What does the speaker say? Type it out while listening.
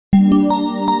Here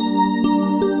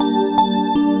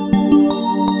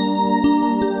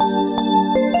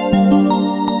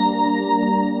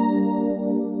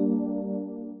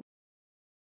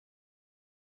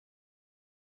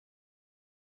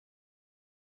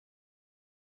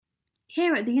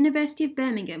at the University of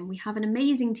Birmingham, we have an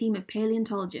amazing team of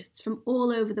paleontologists from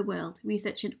all over the world,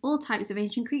 researching all types of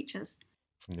ancient creatures.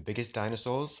 From the biggest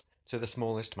dinosaurs to the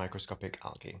smallest microscopic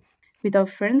algae. With our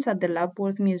friends at the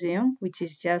Lapworth Museum, which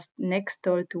is just next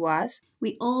door to us,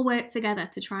 we all work together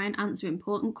to try and answer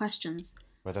important questions.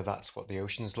 Whether that's what the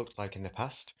oceans looked like in the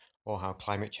past, or how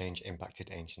climate change impacted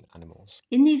ancient animals.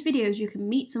 In these videos, you can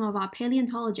meet some of our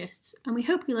paleontologists, and we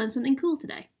hope you learned something cool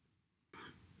today.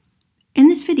 In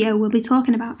this video, we'll be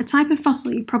talking about a type of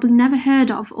fossil you've probably never heard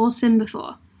of or seen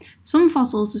before. Some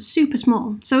fossils are super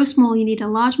small, so small you need a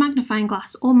large magnifying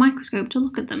glass or microscope to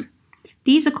look at them.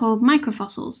 These are called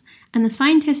microfossils, and the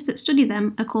scientists that study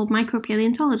them are called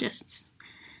micropalaeontologists.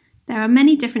 There are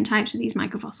many different types of these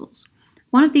microfossils.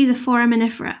 One of these are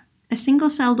foraminifera, a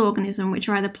single-celled organism which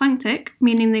are either planktic,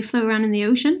 meaning they float around in the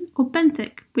ocean, or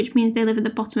benthic, which means they live at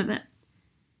the bottom of it.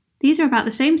 These are about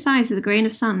the same size as a grain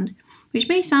of sand, which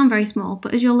may sound very small,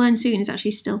 but as you'll learn soon is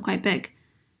actually still quite big.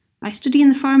 By studying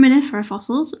the foraminifera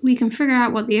fossils, we can figure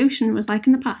out what the ocean was like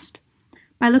in the past.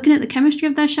 By looking at the chemistry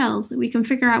of their shells, we can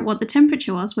figure out what the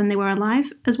temperature was when they were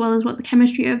alive, as well as what the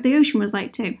chemistry of the ocean was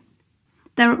like too.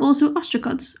 There are also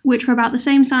ostracods, which were about the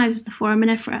same size as the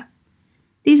foraminifera.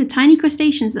 These are tiny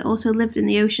crustaceans that also lived in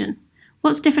the ocean.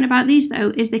 What's different about these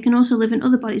though is they can also live in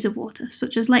other bodies of water,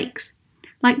 such as lakes.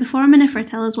 Like the foraminifera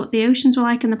tell us what the oceans were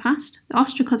like in the past, the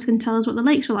ostracods can tell us what the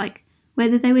lakes were like,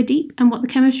 whether they were deep, and what the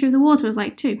chemistry of the water was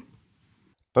like too.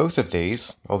 Both of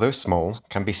these, although small,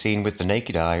 can be seen with the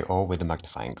naked eye or with a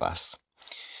magnifying glass.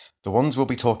 The ones we'll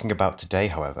be talking about today,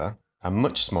 however, are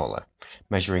much smaller,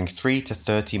 measuring 3 to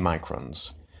 30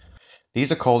 microns.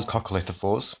 These are called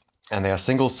coccolithophores, and they are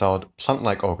single-celled,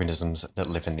 plant-like organisms that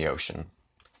live in the ocean.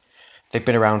 They've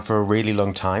been around for a really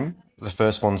long time, the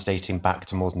first ones dating back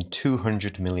to more than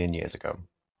 200 million years ago.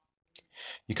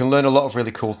 You can learn a lot of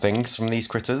really cool things from these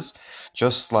critters,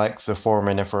 just like the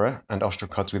foraminifera and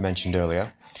ostracods we mentioned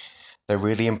earlier. They're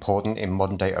really important in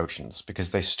modern-day oceans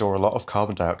because they store a lot of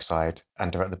carbon dioxide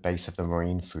and are at the base of the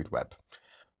marine food web.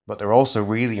 But they're also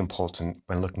really important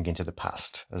when looking into the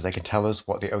past, as they can tell us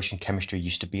what the ocean chemistry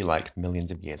used to be like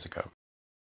millions of years ago.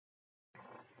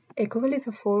 A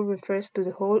coccolithophore refers to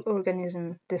the whole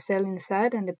organism, the cell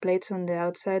inside and the plates on the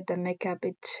outside that make up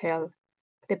its shell.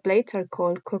 The plates are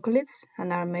called coccoliths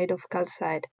and are made of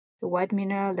calcite, a white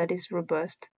mineral that is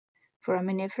robust.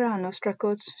 Foraminifera and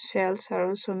ostracods shells are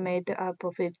also made up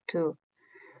of it too.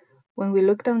 When we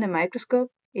look down the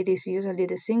microscope, it is usually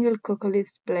the single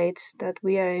coccolith plates that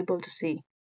we are able to see.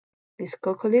 These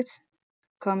coccoliths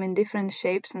come in different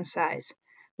shapes and size,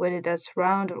 whether that's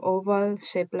round or oval,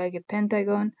 shaped like a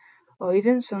pentagon, or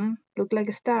even some look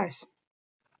like stars.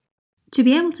 To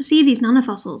be able to see these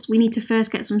nanofossils, we need to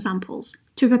first get some samples.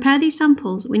 To prepare these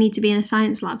samples, we need to be in a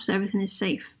science lab so everything is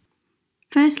safe.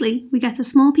 Firstly, we get a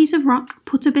small piece of rock,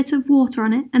 put a bit of water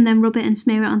on it, and then rub it and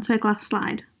smear it onto a glass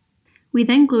slide. We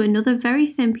then glue another very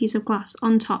thin piece of glass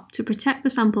on top to protect the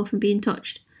sample from being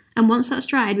touched, and once that's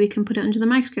dried, we can put it under the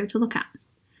microscope to look at.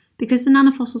 Because the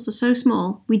nanofossils are so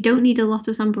small, we don't need a lot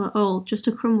of sample at all, just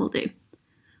a crumb will do.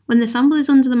 When the sample is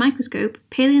under the microscope,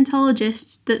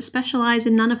 paleontologists that specialise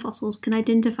in nanofossils can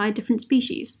identify different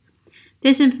species.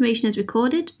 This information is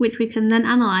recorded, which we can then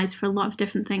analyse for a lot of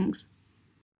different things.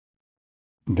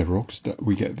 The rocks that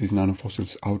we get these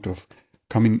nanofossils out of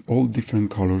come in all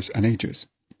different colours and ages,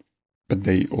 but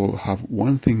they all have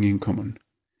one thing in common.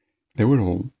 They were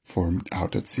all formed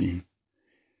out at sea.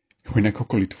 When a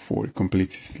coccolithophore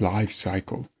completes its life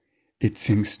cycle, it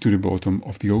sinks to the bottom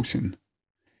of the ocean.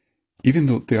 Even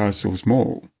though they are so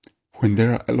small, when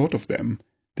there are a lot of them,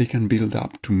 they can build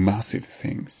up to massive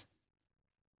things.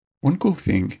 One cool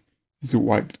thing is the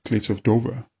white cliffs of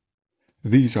Dover.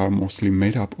 These are mostly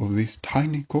made up of these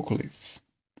tiny coccoliths.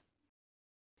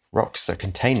 Rocks that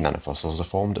contain nanofossils are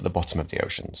formed at the bottom of the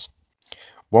oceans.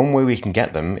 One way we can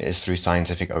get them is through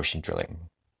scientific ocean drilling.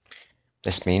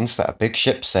 This means that a big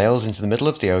ship sails into the middle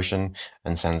of the ocean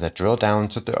and sends a drill down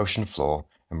to the ocean floor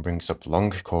and brings up long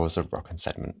cores of rock and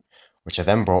sediment, which are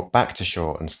then brought back to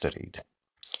shore and studied.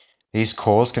 These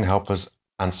cores can help us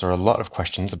answer a lot of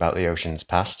questions about the ocean's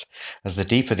past, as the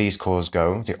deeper these cores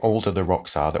go, the older the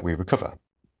rocks are that we recover.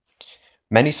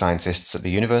 Many scientists at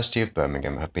the University of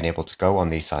Birmingham have been able to go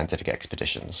on these scientific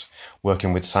expeditions,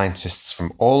 working with scientists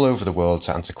from all over the world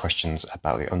to answer questions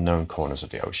about the unknown corners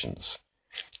of the oceans.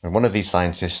 And one of these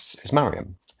scientists is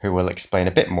Mariam, who will explain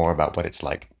a bit more about what it's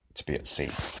like to be at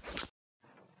sea.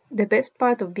 The best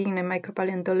part of being a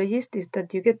micropaleontologist is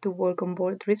that you get to work on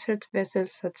board research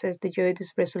vessels such as the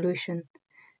JOIDES Resolution.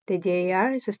 The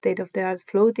JAR is a state-of-the-art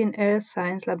floating earth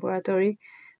science laboratory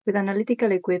with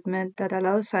analytical equipment that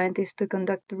allows scientists to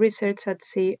conduct research at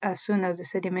sea as soon as the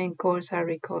sediment cores are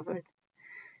recovered.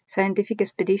 Scientific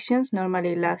expeditions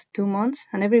normally last 2 months,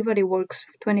 and everybody works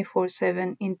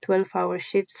 24/7 in 12-hour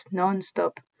shifts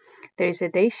non-stop. There is a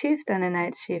day shift and a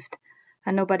night shift,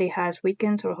 and nobody has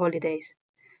weekends or holidays.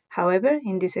 However,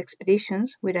 in these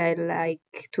expeditions, which I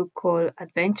like to call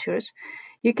adventures,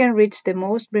 you can reach the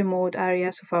most remote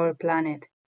areas of our planet.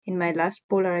 In my last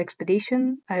polar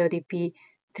expedition, IODP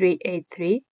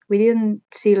 383, we didn't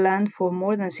see land for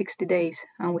more than 60 days,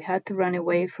 and we had to run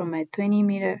away from a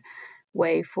 20-meter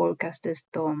wave forecasted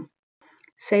storm.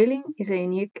 Sailing is a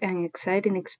unique and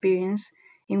exciting experience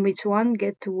in which one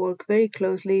gets to work very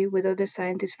closely with other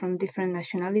scientists from different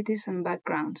nationalities and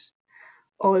backgrounds,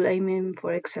 all aiming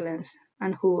for excellence,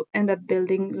 and who end up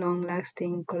building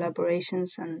long-lasting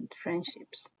collaborations and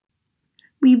friendships.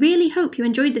 We really hope you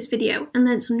enjoyed this video and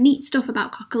learned some neat stuff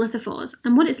about coccolithophores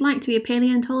and what it's like to be a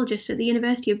paleontologist at the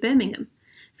University of Birmingham.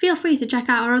 Feel free to check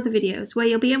out our other videos where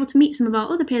you'll be able to meet some of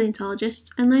our other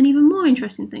paleontologists and learn even more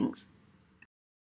interesting things.